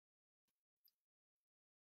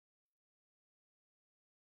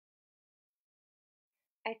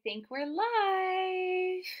I think we're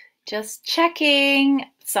live. Just checking.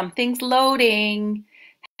 Something's loading.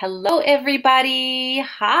 Hello, everybody.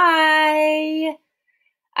 Hi.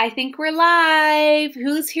 I think we're live.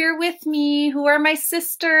 Who's here with me? Who are my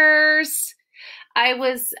sisters?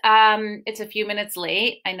 It's a few minutes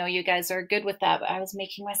late. I know you guys are good with that, but I was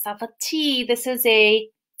making myself a tea. This is a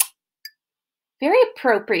very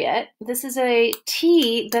appropriate. This is a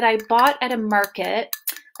tea that I bought at a market,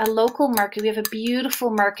 a local market. We have a beautiful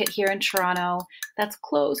market here in Toronto that's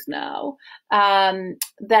closed now,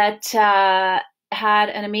 that had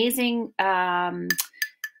an amazing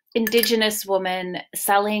Indigenous woman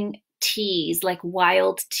selling teas, like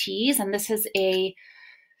wild teas. And this is a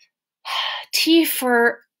tea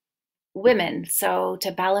for women. So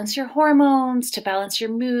to balance your hormones, to balance your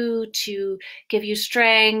mood, to give you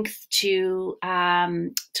strength, to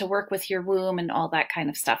work with your womb and all that kind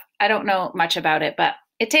of stuff. I don't know much about it, but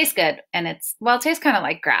it tastes good. And it tastes kind of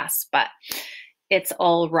like grass, but it's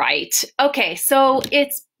all right. Okay, so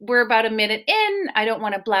we're about a minute in. I don't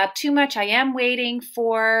want to blab too much. I am waiting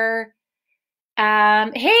for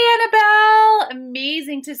hey, Annabelle,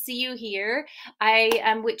 amazing to see you here. I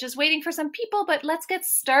am just waiting for some people, but let's get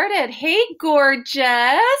started. Hey,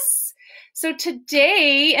 gorgeous. So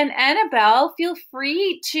today, and Annabelle, feel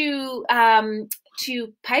free to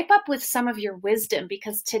pipe up with some of your wisdom,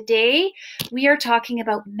 because today we are talking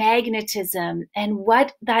about magnetism and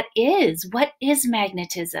what that is. What is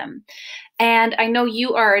magnetism? And I know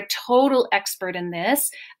you are a total expert in this.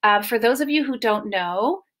 For those of you who don't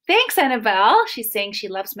know, thanks, Annabelle. She's saying she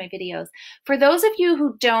loves my videos. For those of you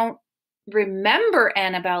who don't remember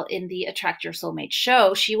Annabelle in the Attract Your Soulmate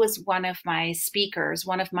show, she was one of my speakers,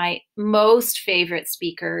 one of my most favorite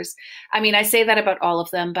speakers. I mean, I say that about all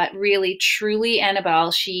of them, but really, truly,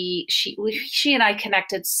 Annabelle, she and I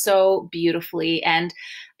connected so beautifully, and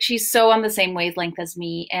she's so on the same wavelength as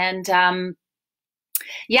me. And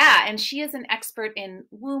yeah, and she is an expert in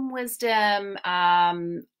womb wisdom,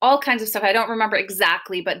 all kinds of stuff. I don't remember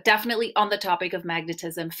exactly, but definitely on the topic of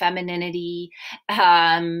magnetism, femininity,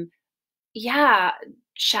 yeah,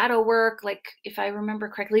 shadow work, like if I remember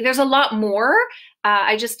correctly. There's a lot more.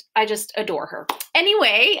 I just adore her.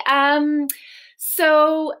 Anyway,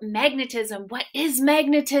 so magnetism, what is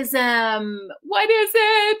magnetism? What is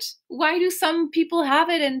it? Why do some people have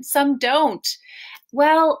it and some don't?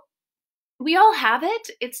 Well, we all have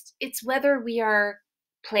it. It's whether we are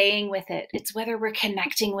playing with it. It's whether we're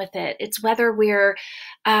connecting with it. It's whether we're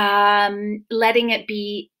letting it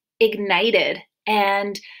be ignited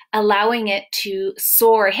and allowing it to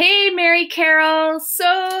soar. Hey, Mary Carol,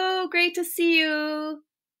 so great to see you.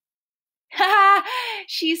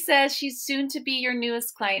 She says she's soon to be your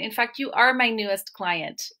newest client. In fact, you are my newest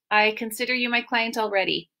client. I consider you my client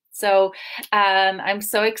already. So I'm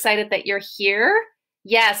so excited that you're here.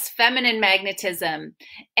 Yes, feminine magnetism.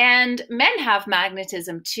 And men have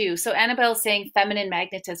magnetism too. So Annabelle's saying feminine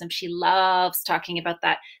magnetism. She loves talking about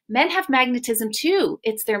that. Men have magnetism too.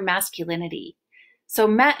 It's their masculinity. So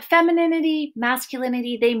femininity,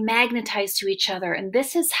 masculinity, they magnetize to each other. And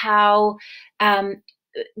this is how,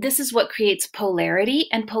 this is what creates polarity.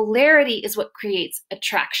 And polarity is what creates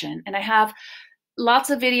attraction. And I have lots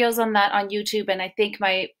of videos on that on YouTube. And I think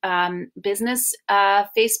my business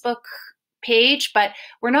Facebook page, but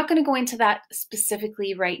we're not going to go into that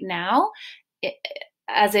specifically right now,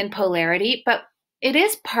 as in polarity, but it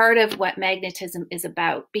is part of what magnetism is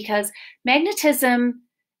about, because magnetism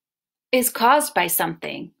is caused by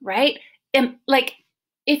something, right? And like,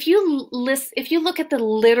 if you look at the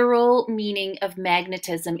literal meaning of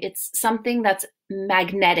magnetism, it's something that's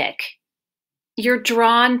magnetic. You're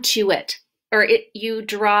drawn to it, or you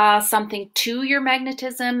draw something to your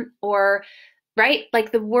magnetism, or right?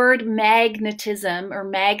 Like the word magnetism or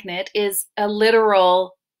magnet is a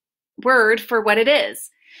literal word for what it is.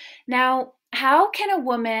 Now, how can a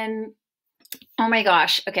woman, oh my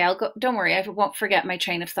gosh, okay, I'll go, don't worry, I won't forget my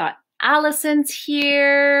train of thought. Allison's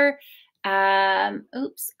here.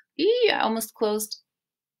 Oops, I almost closed.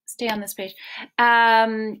 Stay on this page.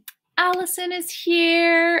 Allison is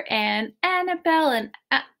here, and Annabelle, and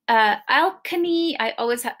Alkany. I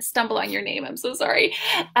always stumble on your name. I'm so sorry.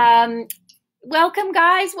 Welcome,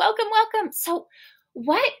 guys. Welcome, welcome. So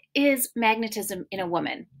what is magnetism in a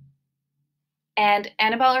woman? And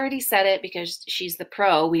Annabelle already said it because she's the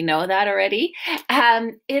pro. We know that already.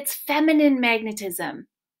 It's feminine magnetism.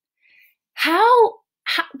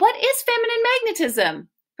 What is feminine magnetism,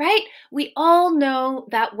 right? We all know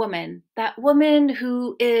that woman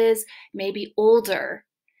who is maybe older,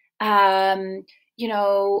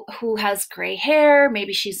 who has gray hair.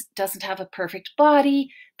 Maybe she doesn't have a perfect body,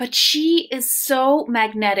 but she is so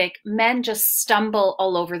magnetic. Men just stumble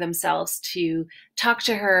all over themselves to talk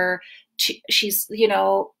to her. She's,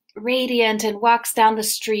 radiant and walks down the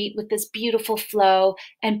street with this beautiful flow.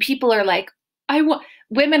 And people are like,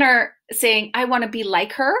 women are saying, I want to be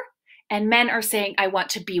like her. And men are saying, I want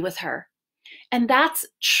to be with her. And that's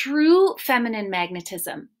true feminine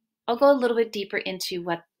magnetism. I'll go a little bit deeper into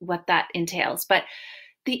what that entails. But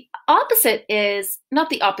the opposite is not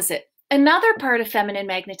the opposite. Another part of feminine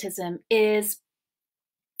magnetism is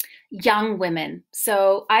young women.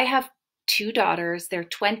 So I have two daughters. They're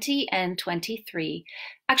 20 and 23.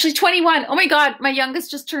 Actually, 21. Oh my God, my youngest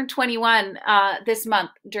just turned 21 this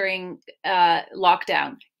month during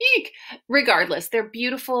lockdown. Eek! Regardless, they're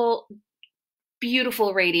beautiful,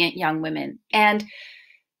 beautiful, radiant young women. And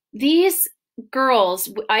these girls,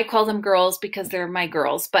 I call them girls because they're my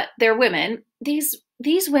girls, but they're women. These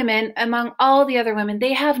women, among all the other women,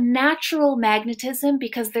 they have natural magnetism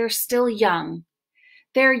because they're still young.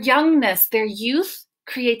 Their youngness, their youth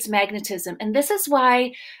creates magnetism. And this is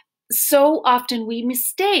why so often we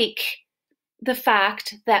mistake the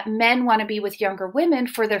fact that men want to be with younger women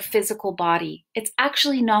for their physical body. It's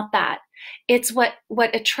actually not that. It's what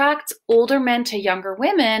attracts older men to younger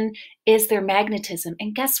women is their magnetism.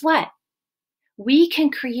 And guess what? We can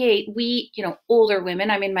create, older women,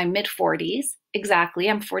 I'm in my mid 40s, exactly.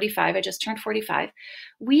 I'm 45. I just turned 45.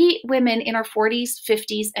 We women in our 40s,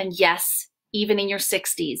 50s, and yes, even in your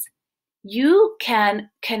 60s, you can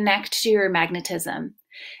connect to your magnetism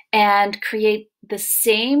and create the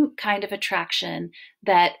same kind of attraction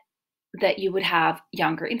that you would have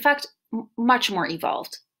younger. In fact, much more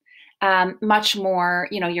evolved. Much more,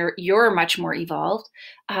 you're much more evolved.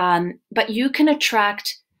 But you can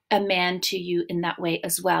attract a man to you in that way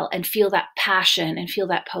as well and feel that passion and feel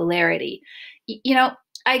that polarity.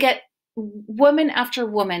 I get woman after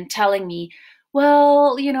woman telling me,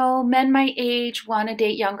 well, men my age want to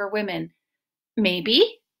date younger women.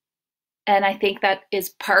 Maybe. And I think that is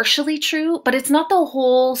partially true, but it's not the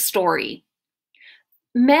whole story.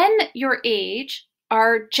 Men your age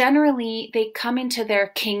are generally, they come into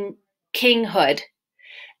their kinghood.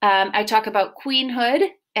 I talk about queenhood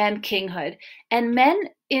and kinghood. And men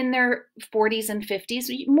in their 40s and 50s,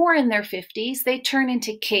 more in their 50s, they turn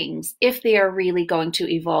into kings if they are really going to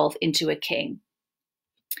evolve into a king.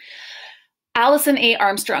 Alison A.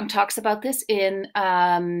 Armstrong talks about this in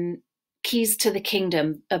Keys to the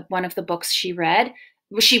Kingdom, one of the books she wrote.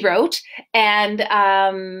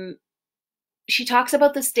 And she talks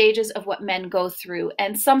about the stages of what men go through,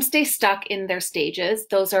 and some stay stuck in their stages.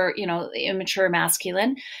 Those are, immature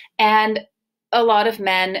masculine. And a lot of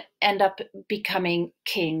men end up becoming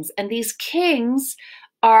kings. And these kings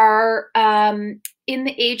are in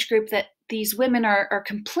the age group that these women are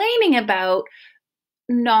complaining about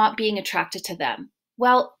not being attracted to them.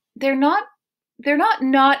 Well, they're not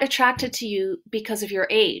attracted to you because of your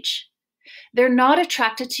age. They're not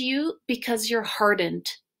attracted to you because you're hardened.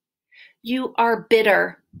 You are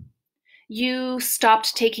bitter. You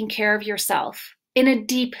stopped taking care of yourself in a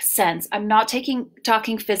deep sense. I'm not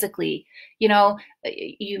talking physically. You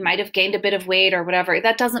might have gained a bit of weight or whatever.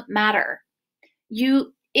 That doesn't matter.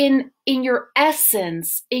 You, in your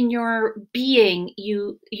essence, in your being,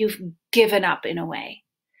 you've given up in a way.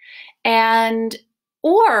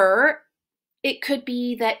 Or it could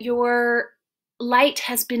be that your light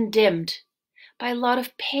has been dimmed by a lot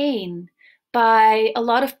of pain, by a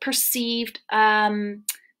lot of perceived, pain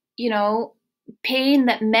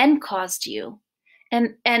that men caused you.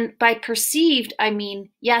 And by perceived, I mean,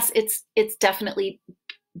 yes, it's definitely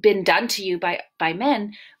been done to you by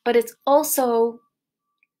men, but it's also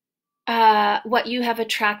what you have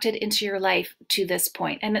attracted into your life to this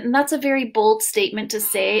point. And that's a very bold statement to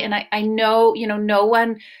say. And I know, no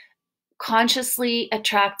one consciously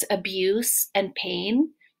attracts abuse and pain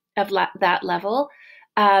of that level.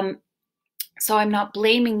 So I'm not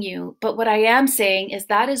blaming you, but what I am saying is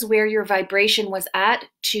that is where your vibration was at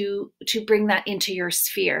to bring that into your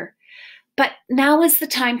sphere. But now is the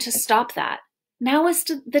time to stop that. Now is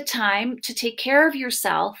the time to take care of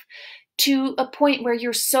yourself to a point where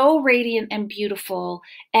you're so radiant and beautiful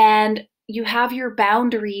and you have your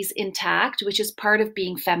boundaries intact, which is part of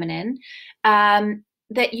being feminine,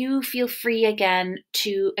 that you feel free again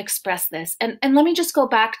to express this. And let me just go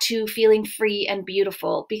back to feeling free and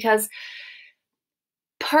beautiful, because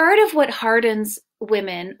part of what hardens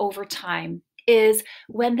women over time is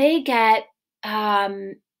when they get,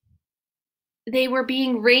 they were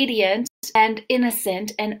being radiant and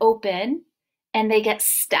innocent and open, and they get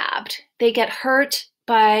stabbed. They get hurt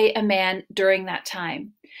by a man during that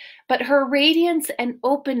time. But her radiance and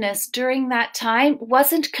openness during that time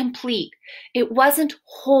wasn't complete. It wasn't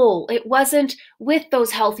whole. It wasn't with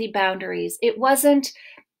those healthy boundaries. It wasn't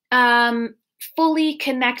fully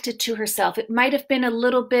connected to herself. It might have been a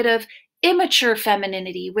little bit of immature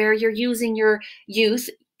femininity where you're using your youth,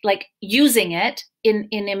 like using it in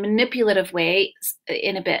a manipulative way,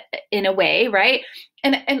 in a way, right?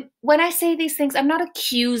 And when I say these things, I'm not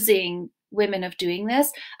accusing women of doing this.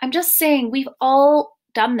 I'm just saying we've all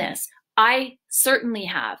done this. I certainly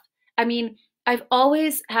have. I mean, I've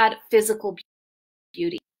always had physical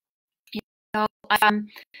beauty. You know, I'm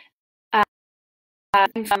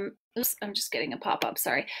from, oops, I'm just getting a pop-up,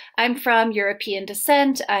 sorry. I'm from European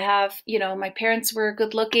descent. I have, you know, my parents were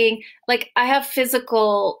good looking. Like, I have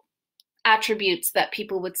physical attributes that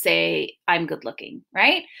people would say I'm good looking,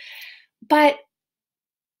 right? But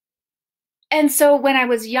and so when I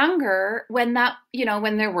was younger, when that, you know,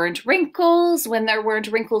 when there weren't wrinkles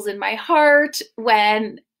in my heart,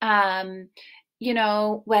 when, you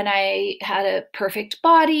know, when I had a perfect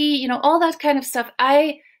body, you know, all that kind of stuff,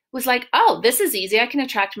 I was like, oh, this is easy. I can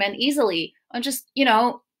attract men easily. I'll just, you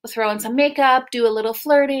know, throw on some makeup, do a little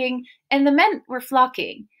flirting, and the men were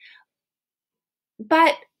flocking.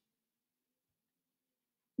 But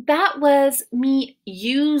that was me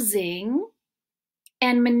using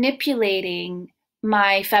and manipulating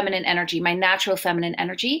my feminine energy, my natural feminine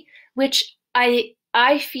energy, which I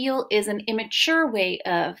feel is an immature way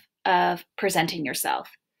of presenting yourself.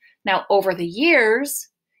 Now, over the years,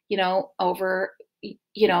 you know, over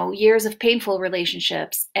years of painful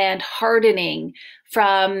relationships and hardening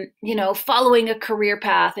from, you know, following a career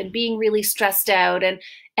path and being really stressed out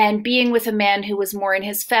and being with a man who was more in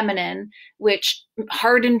his feminine, which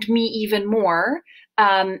hardened me even more.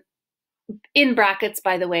 In brackets,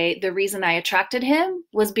 by the way, the reason I attracted him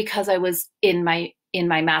was because I was in my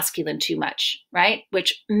masculine too much, right?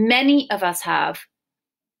 Which many of us have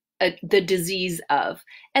the disease of.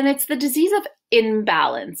 And it's the disease of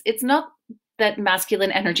imbalance. It's not that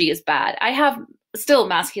masculine energy is bad. I have still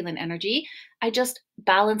masculine energy. I just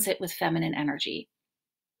balance it with feminine energy.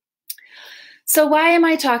 So why am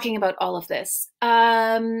I talking about all of this?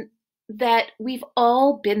 That we've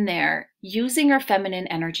all been there using our feminine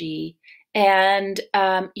energy. And,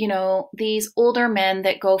 you know, these older men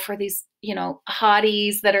that go for these, you know,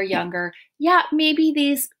 hotties that are younger. Yeah, maybe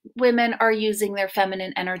these women are using their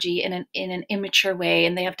feminine energy in an immature way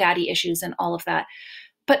and they have daddy issues and all of that.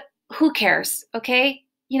 But who cares? Okay.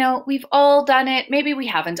 You know, we've all done it. Maybe we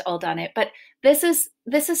haven't all done it, but this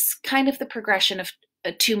is kind of the progression of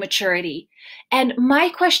to maturity. And my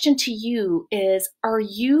question to you is, are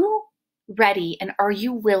you ready and are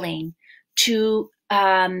you willing to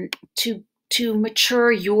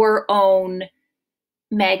mature your own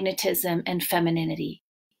magnetism and femininity?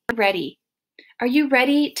 Ready? Are you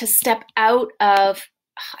ready to step out of,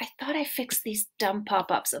 I thought I fixed these dumb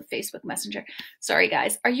pop-ups of Facebook Messenger. Sorry,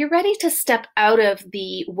 guys. Are you ready to step out of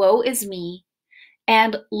the woe is me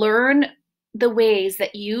and learn the ways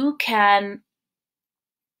that you can,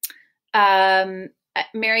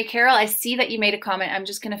 Mary Carol, I see that you made a comment. I'm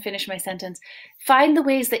just going to finish my sentence. Find the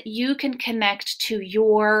ways that you can connect to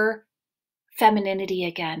your femininity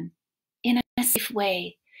again in a safe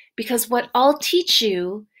way. Because what I'll teach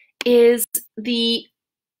you is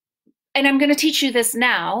and I'm going to teach you this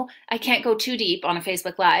now. I can't go too deep on a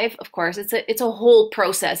Facebook Live, of course. It's a whole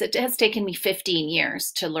process. It has taken me 15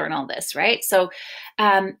 years to learn all this, right? So,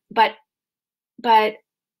 but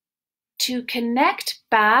to connect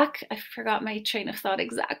back, I forgot my train of thought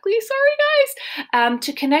exactly. Sorry, guys.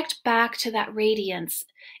 To connect back to that radiance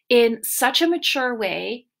in such a mature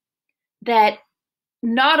way that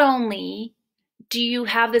not only do you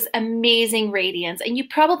have this amazing radiance, and you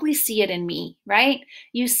probably see it in me, right?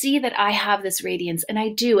 You see that I have this radiance, and I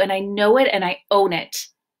do, and I know it, and I own it.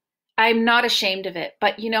 I'm not ashamed of it.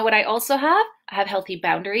 But you know what I also have? I have healthy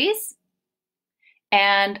boundaries,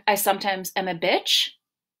 and I sometimes am a bitch,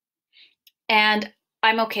 and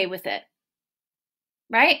I'm okay with it,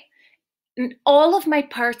 right? And all of my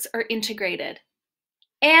parts are integrated,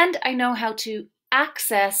 and I know how to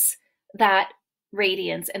access that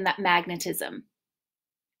radiance and that magnetism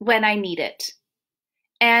when I need it.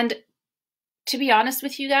 And to be honest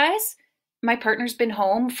with you guys, my partner's been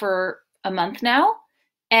home for a month now.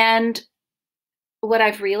 And what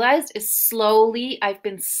I've realized is slowly I've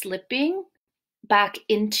been slipping back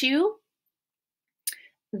into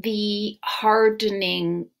the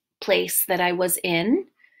hardening place that I was in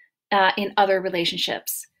other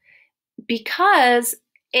relationships. Because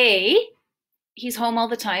A, he's home all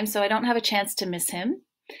the time, so I don't have a chance to miss him.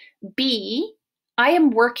 B, I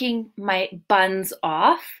am working my buns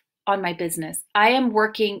off on my business. I am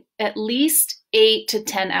working at least 8 to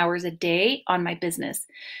 10 hours a day on my business.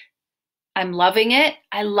 I'm loving it.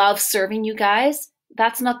 I love serving you guys.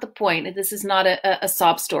 That's not the point. This is not a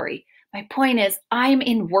sob story. My point is, I'm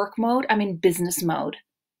in work mode. I'm in business mode.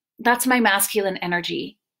 That's my masculine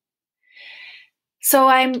energy. So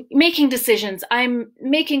I'm making decisions, I'm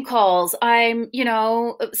making calls, I'm,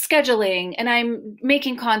 scheduling, and I'm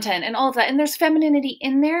making content and all of that. And there's femininity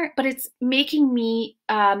in there, but it's making me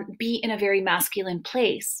be in a very masculine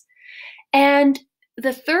place. And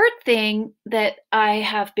the third thing that I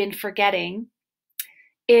have been forgetting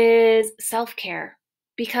is self-care,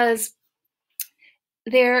 because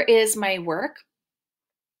there is my work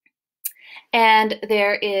and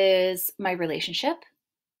there is my relationship.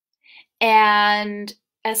 And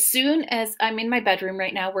as soon as I'm in my bedroom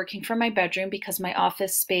right now, working from my bedroom because my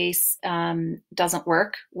office space doesn't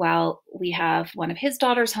work while we have one of his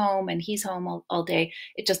daughters home and he's home all day.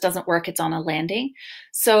 It just doesn't work. It's on a landing.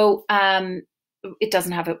 So it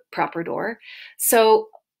doesn't have a proper door. So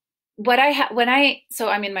so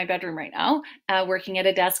I'm in my bedroom right now, working at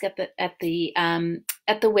a desk at the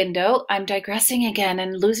window. I'm digressing again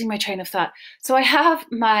and losing my train of thought. So I have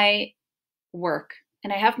my work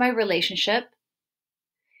and I have my relationship.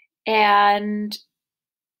 And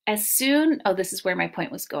this is where my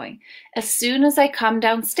point was going. As soon as I come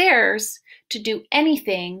downstairs to do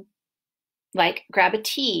anything, like grab a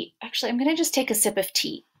tea, actually, I'm going to just take a sip of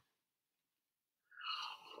tea.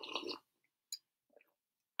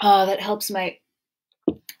 Oh, that helps my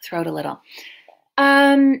throat a little.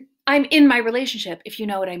 I'm in my relationship, if you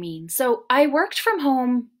know what I mean. So I worked from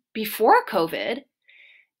home before COVID,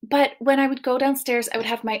 but when I would go downstairs, I would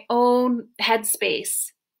have my own headspace.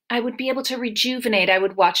 I would be able to rejuvenate. I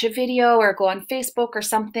would watch a video or go on Facebook or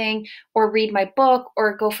something, or read my book,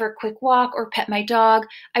 or go for a quick walk, or pet my dog.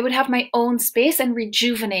 I would have my own space and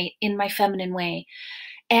rejuvenate in my feminine way.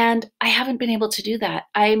 And I haven't been able to do that.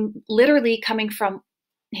 I'm literally coming from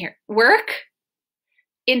work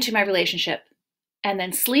into my relationship, and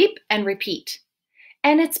then sleep and repeat.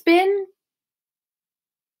 And it's been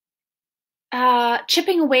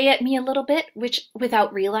chipping away at me a little bit, which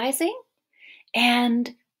without realizing.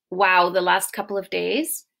 And wow, the last couple of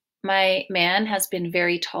days, my man has been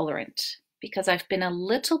very tolerant because I've been a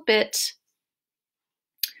little bit,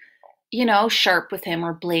 sharp with him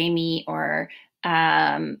or blamey or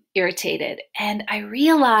irritated. And I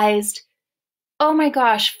realized, oh my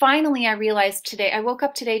gosh, finally I realized today, I woke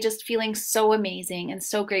up today just feeling so amazing and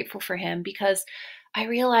so grateful for him, because I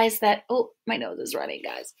realized that, oh, my nose is running,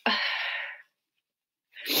 guys.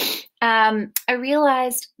 I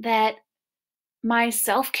realized that my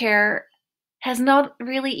self-care has not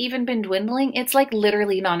really even been dwindling. It's like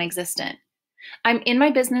literally non-existent. I'm in my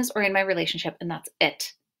business or in my relationship, and that's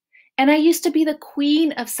it. And I used to be the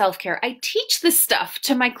queen of self-care. I teach this stuff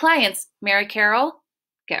to my clients. Mary Carol,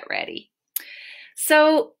 get ready.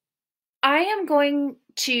 So I am going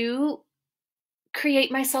to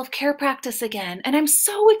create my self-care practice again. And I'm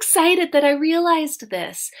so excited that I realized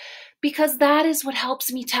this, because that is what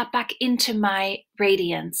helps me tap back into my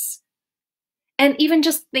radiance. And even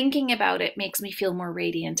just thinking about it makes me feel more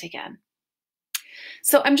radiant again.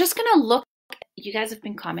 So I'm just going to look. You guys have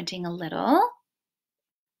been commenting a little.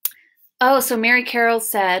 Oh, so Mary Carol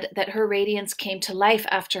said that her radiance came to life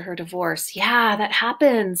after her divorce. Yeah, that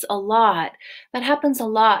happens a lot. That happens a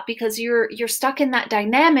lot because you're stuck in that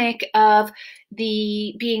dynamic of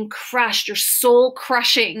the being crushed, your soul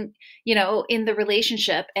crushing, in the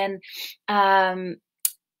relationship, and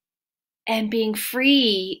being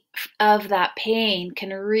free of that pain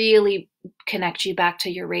can really connect you back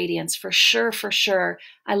to your radiance, for sure, for sure.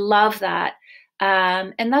 I love that.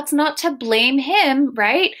 And that's not to blame him,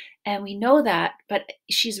 right? And we know that, but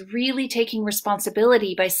she's really taking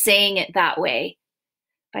responsibility by saying it that way,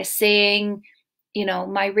 by saying,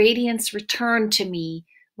 my radiance returned to me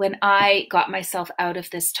when I got myself out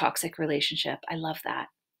of this toxic relationship. I love that.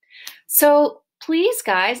 So please,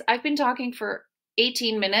 guys, I've been talking for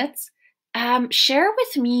 18 minutes. Share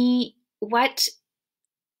with me what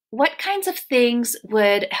kinds of things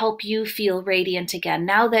would help you feel radiant again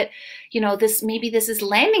now that, this is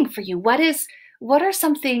landing for you. What are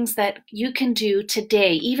some things that you can do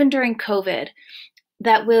today, even during COVID,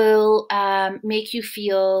 that will make you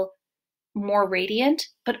feel more radiant,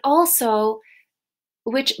 but also,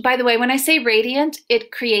 which, by the way, when I say radiant,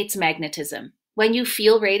 it creates magnetism. When you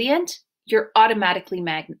feel radiant, you're automatically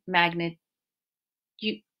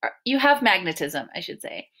you have magnetism, I should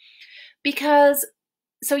say, because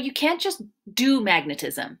so you can't just do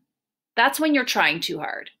magnetism. That's when you're trying too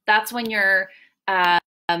hard. That's when you're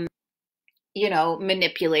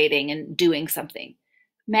manipulating and doing something.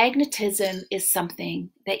 Magnetism is something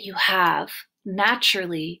that you have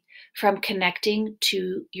naturally from connecting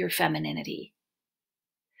to your femininity.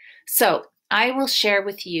 So I will share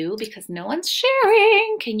with you because no one's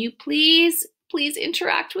sharing. Can you please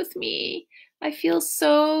interact with me? I feel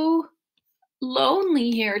so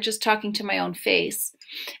lonely here just talking to my own face.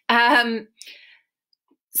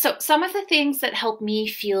 So some of the things that help me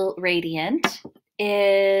feel radiant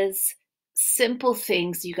is simple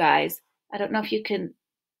things, you guys. I don't know if you can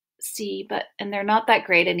see, and they're not that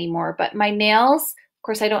great anymore, but my nails, of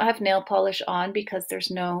course, I don't have nail polish on because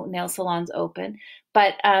there's no nail salons open,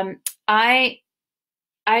 but I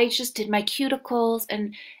just did my cuticles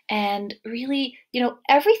and really,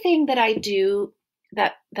 everything that I do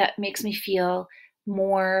that makes me feel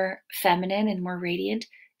more feminine and more radiant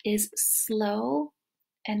is slow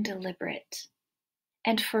and deliberate.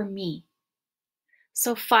 And for me,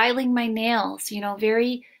 so filing my nails,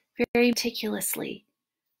 very, very meticulously.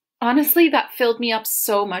 Honestly, that filled me up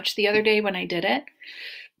so much the other day when I did it.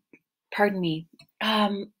 Pardon me.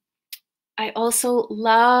 I also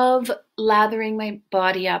love lathering my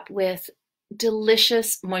body up with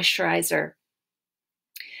delicious moisturizer.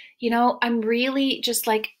 I'm really just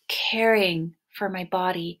like caring for my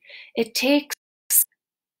body. It takes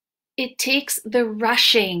the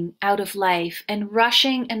rushing out of life, and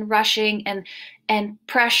rushing and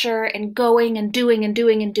pressure and going and doing and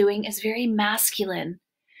doing and doing is very masculine.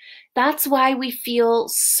 That's why we feel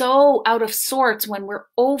so out of sorts when we're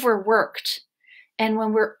overworked and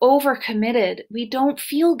when we're overcommitted. We don't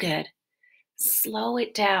feel good. Slow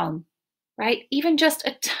it down, right? Even just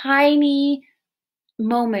a tiny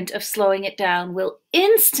moment of slowing it down will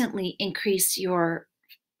instantly increase your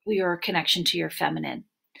connection to your feminine.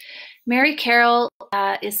 Mary Carol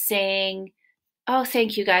is saying, oh,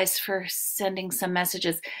 thank you guys for sending some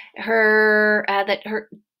messages.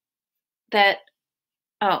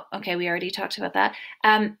 Oh, okay, we already talked about that.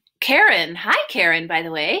 Karen, hi Karen, by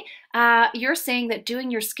the way. You're saying that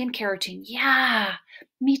doing your skincare routine. Yeah,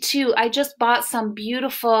 me too. I just bought some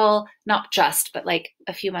beautiful, not just, but like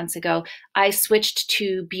a few months ago, I switched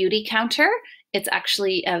to Beauty Counter. It's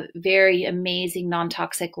actually a very amazing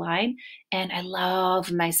non-toxic line, and I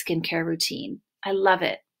love my skincare routine. I love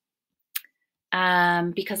it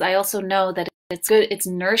because I also know that it's good. It's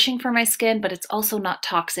nourishing for my skin, but it's also not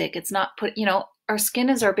toxic. It's not our skin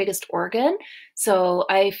is our biggest organ. So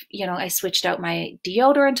I switched out my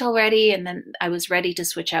deodorant already, and then I was ready to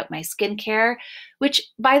switch out my skincare, which,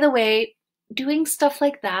 by the way, doing stuff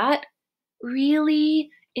like that, really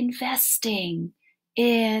investing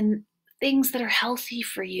in things that are healthy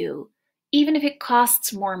for you, even if it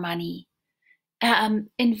costs more money,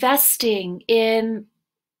 investing in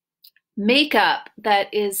makeup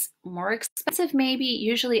that is more expensive, maybe.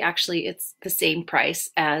 Usually, actually, it's the same price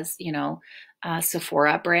as,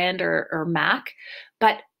 Sephora brand or MAC,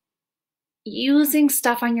 but using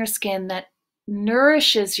stuff on your skin that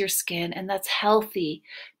nourishes your skin and that's healthy,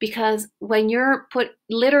 because when you're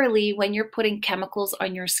putting chemicals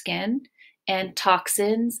on your skin and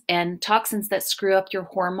toxins that screw up your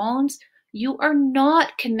hormones, you are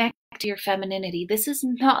not connected to your femininity. This is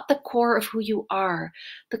not the core of who you are.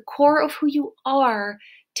 The core of who you are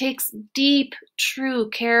takes deep,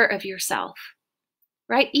 true care of yourself.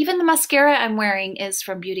 Right? Even the mascara I'm wearing is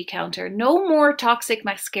from Beauty Counter. No more toxic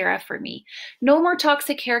mascara for me. No more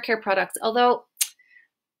toxic hair care products. Although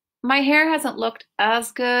my hair hasn't looked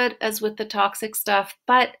as good as with the toxic stuff,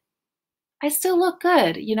 but I still look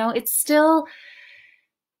good. It's still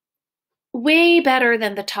way better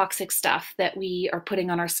than the toxic stuff that we are putting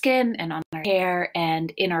on our skin and on our hair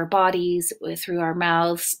and in our bodies, through our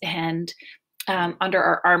mouths and under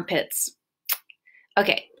our armpits.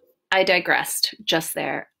 Okay. I digressed just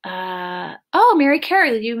there. Oh, Mary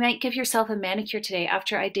Carey, you might give yourself a manicure today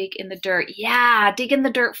after I dig in the dirt. Yeah, dig in the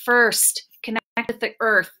dirt first. Connect with the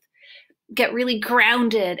earth. Get really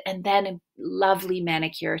grounded, and then a lovely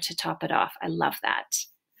manicure to top it off. I love that.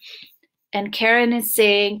 And Karen is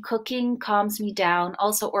saying, cooking calms me down.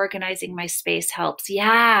 Also organizing my space helps.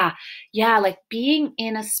 Yeah, like being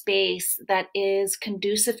in a space that is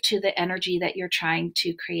conducive to the energy that you're trying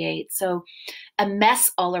to create. So a mess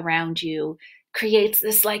all around you creates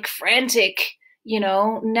this like frantic,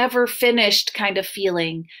 never finished kind of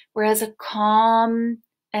feeling. Whereas a calm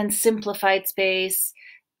and simplified space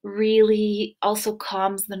really also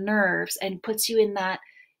calms the nerves and puts you in that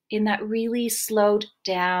really slowed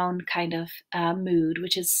down kind of mood,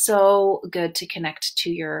 which is so good to connect to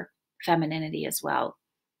your femininity as well.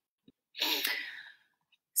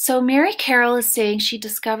 So Mary Carroll is saying she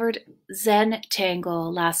discovered Zen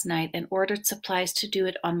Tangle last night and ordered supplies to do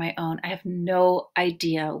it on my own. I have no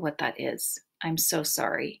idea what that is. I'm so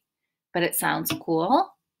sorry, but it sounds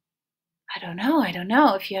cool. I don't know. I don't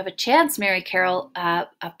know. If you have a chance, Mary Carroll,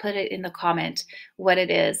 put it in the comment what it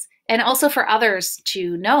is. And also for others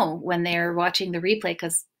to know when they're watching the replay,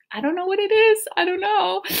 because I don't know what it is. I don't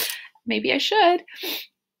know. Maybe I should.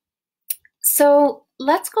 So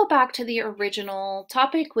let's go back to the original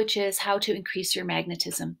topic, which is how to increase your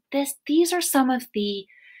magnetism. These are some of the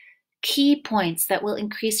key points that will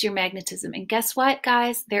increase your magnetism. And guess what,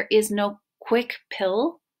 guys? There is no quick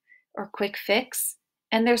pill or quick fix,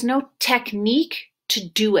 and there's no technique to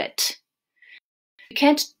do it. You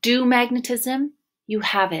can't do magnetism, you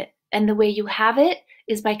have it. And the way you have it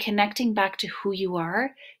is by connecting back to who you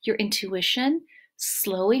are, your intuition,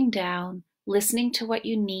 slowing down, listening to what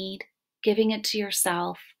you need, giving it to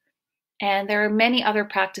yourself. And there are many other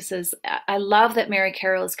practices. I love that Mary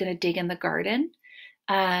Carroll is going to dig in the garden.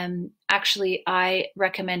 Actually, I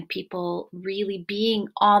recommend people really being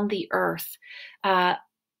on the earth.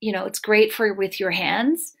 It's great for with your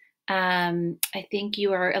hands. I think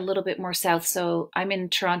you are a little bit more south. So I'm in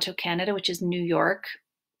Toronto, Canada, which is New York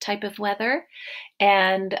type of weather.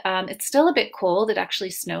 And it's still a bit cold. It actually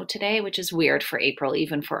snowed today, which is weird for April,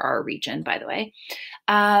 even for our region, by the way.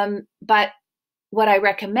 But what I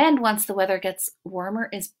recommend once the weather gets warmer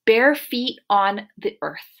is bare feet on the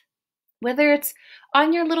earth. Whether it's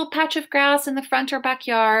on your little patch of grass in the front or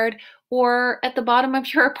backyard, or at the bottom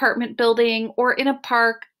of your apartment building, or in a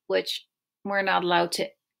park, which we're not allowed to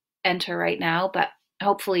enter right now, but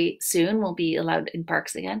hopefully soon we'll be allowed in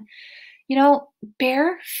parks again.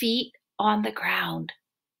 Bare feet on the ground.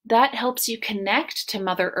 That helps you connect to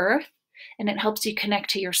Mother Earth, and it helps you connect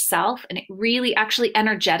to yourself, and it really, actually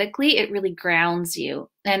energetically, it really grounds you.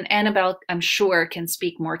 And Annabelle, I'm sure, can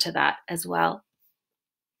speak more to that as well.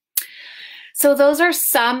 So those are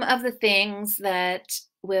some of the things that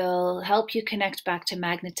will help you connect back to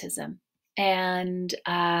magnetism and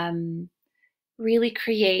really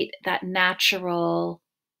create that natural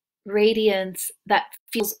radiance that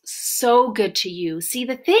feels so good to you. See,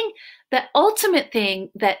 the ultimate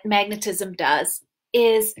thing that magnetism does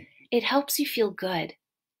is it helps you feel good.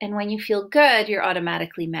 And when you feel good, you're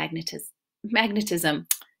automatically magnetism.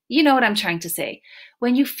 You know what I'm trying to say.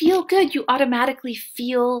 When you feel good, you automatically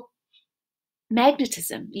feel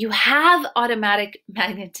magnetism. You have automatic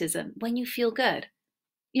magnetism when you feel good.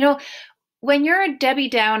 When you're a Debbie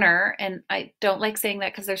Downer, and I don't like saying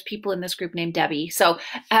that because there's people in this group named Debbie. So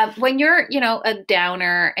when you're, a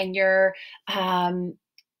downer and you're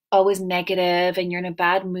always negative and you're in a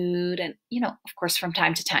bad mood, and, of course, from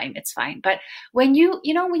time to time, it's fine. But when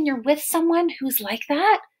when you're with someone who's like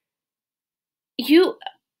that,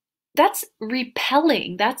 that's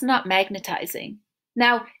repelling. That's not magnetizing.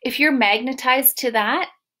 Now, if you're magnetized to that,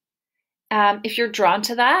 if you're drawn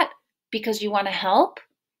to that because you want to help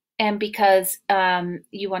and because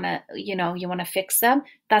you want to fix them,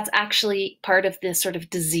 that's actually part of this sort of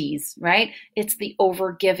disease, right? It's the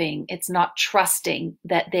overgiving. It's not trusting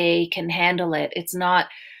that they can handle it. It's not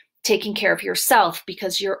taking care of yourself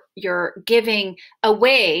because you're giving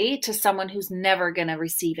away to someone who's never going to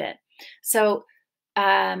receive it. So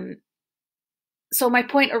my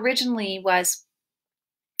point originally was,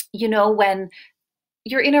 when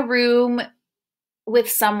you're in a room with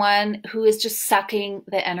someone who is just sucking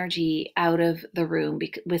the energy out of the room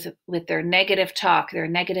with their negative talk, their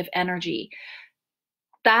negative energy,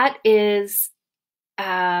 that is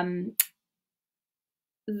the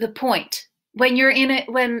point.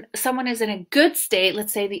 When someone is in a good state,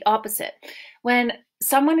 let's say the opposite. When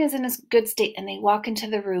someone is in a good state and they walk into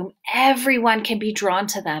the room, everyone can be drawn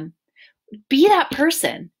to them. Be that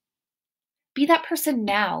person. Be that person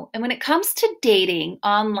now. And when it comes to dating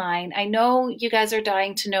online, I know you guys are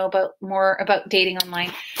dying to know more about dating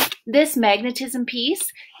online. This magnetism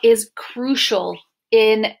piece is crucial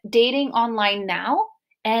in dating online now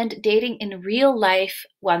and dating in real life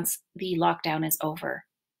once the lockdown is over.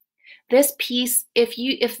 This piece,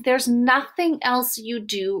 if there's nothing else you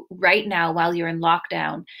do right now while you're in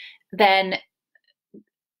lockdown, then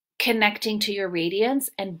connecting to your radiance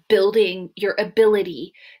and building your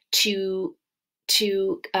ability to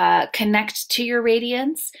connect to your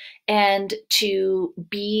radiance and to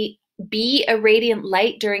be a radiant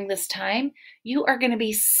light during this time, you are going to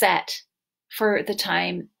be set for the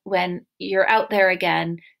time when you're out there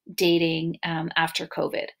again dating after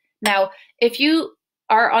COVID. Now, if you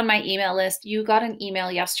are on my email list, you got an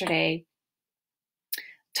email yesterday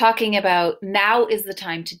talking about now is the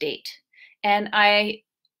time to date. And I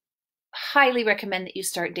highly recommend that you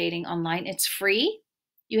start dating online. It's free.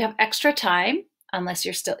 You have extra time, unless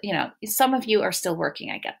you're still, some of you are still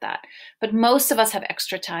working, I get that. But most of us have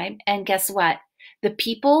extra time. And guess what? The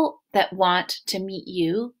people that want to meet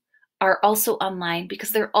you are also online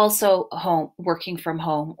because they're also home, working from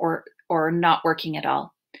home or not working at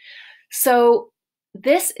all. So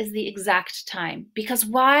this is the exact time, because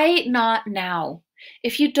why not now?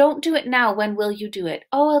 If you don't do it now, when will you do it?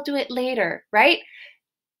 Oh, I'll do it later, right?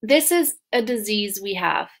 This is a disease we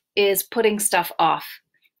have, is putting stuff off.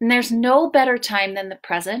 And there's no better time than the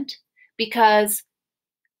present, because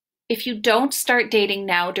if you don't start dating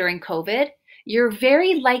now during COVID, you're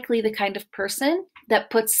very likely the kind of person that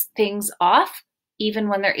puts things off even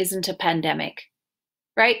when there isn't a pandemic,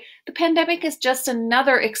 right? The pandemic is just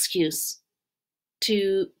another excuse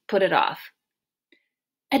to put it off.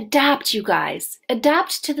 Adapt, you guys.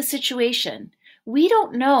 Adapt to the situation. We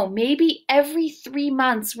don't know. Maybe every 3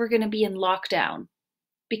 months we're going to be in lockdown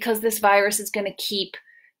because this virus is going to keep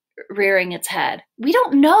rearing its head. We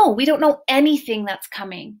don't know. We don't know anything that's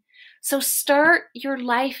coming. So start your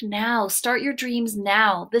life now. Start your dreams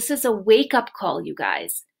now. This is a wake-up call, you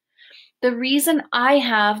guys. The reason I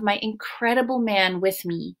have my incredible man with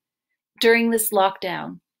me during this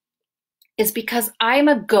lockdown is because I'm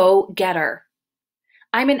a go-getter.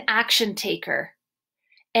 I'm an action taker.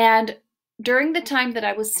 And during the time that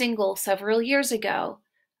I was single several years ago,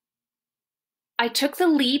 I took the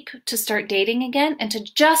leap to start dating again and to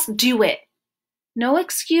just do it. No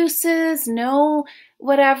excuses, no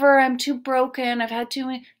whatever, I'm too broken, I've had too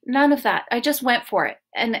many, none of that. I just went for it.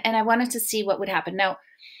 And I wanted to see what would happen. Now,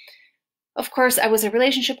 of course, I was a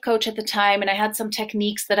relationship coach at the time, and I had some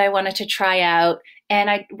techniques that I wanted to try out, and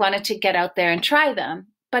I wanted to get out there and try them.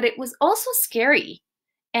 But it was also scary.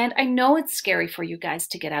 And I know it's scary for you guys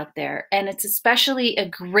to get out there. And it's especially a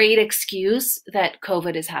great excuse that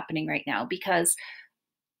COVID is happening right now, because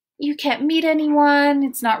you can't meet anyone.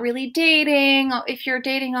 It's not really dating. If you're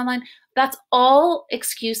dating online, that's all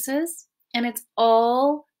excuses, and it's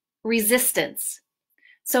all resistance.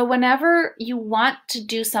 So whenever you want to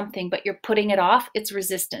do something, but you're putting it off, it's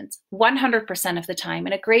resistance 100% of the time.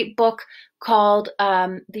 In a great book called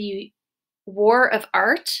The War of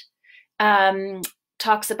Art,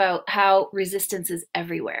 talks about how resistance is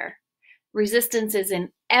everywhere. Resistance is in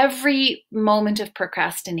every moment of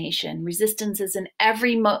procrastination. Resistance is in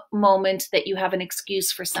every moment that you have an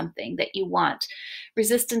excuse for something that you want.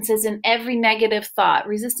 Resistance is in every negative thought.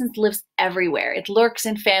 Resistance lives everywhere. It lurks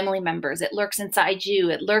in family members. It lurks inside you.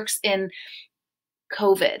 It lurks in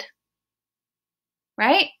COVID,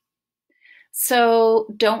 right? So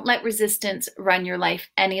don't let resistance run your life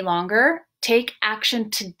any longer. Take action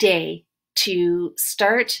today to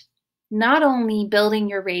start not only building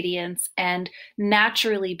your radiance and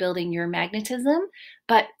naturally building your magnetism,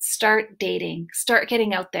 but start dating, start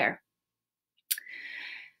getting out there.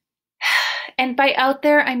 And by out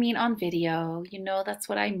there, I mean on video. That's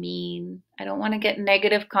what I mean. I don't want to get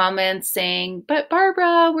negative comments saying, but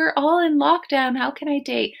Barbara, we're all in lockdown. How can I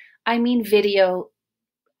date? I mean video.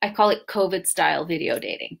 I call it COVID style video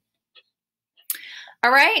dating.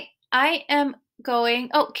 All right. I am going,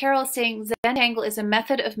 Carol is saying Zentangle is a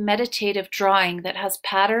method of meditative drawing that has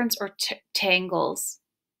patterns or triangles.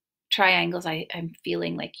 I'm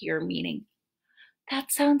feeling like you're meaning.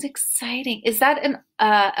 That sounds exciting. Is that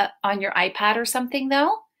on your iPad or something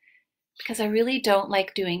though? Because I really don't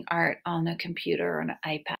like doing art on a computer or an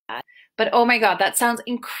iPad. But oh my God, that sounds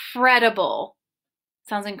incredible.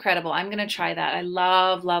 Sounds incredible. I'm going to try that. I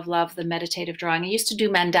love, love, love the meditative drawing. I used to do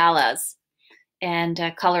mandalas and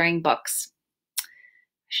coloring books.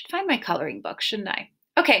 I should find my coloring book, shouldn't I?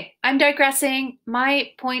 Okay, I'm digressing.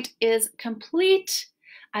 My point is complete.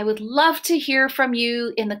 I would love to hear from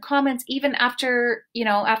you in the comments, even after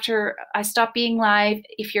I stop being live.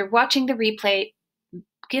 If you're watching the replay,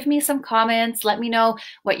 give me some comments. Let me know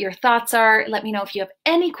what your thoughts are. Let me know if you have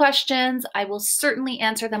any questions. I will certainly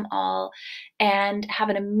answer them all. And have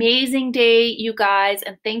an amazing day, you guys.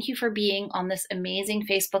 And thank you for being on this amazing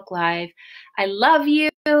Facebook Live. I love you.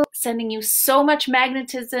 Sending you so much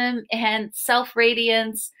magnetism and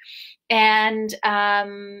self-radiance. And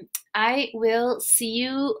I will see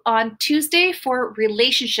you on Tuesday for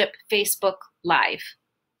Relationship Facebook Live.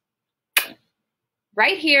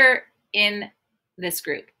 Right here in this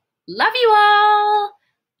group. Love you all.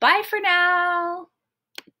 Bye for now.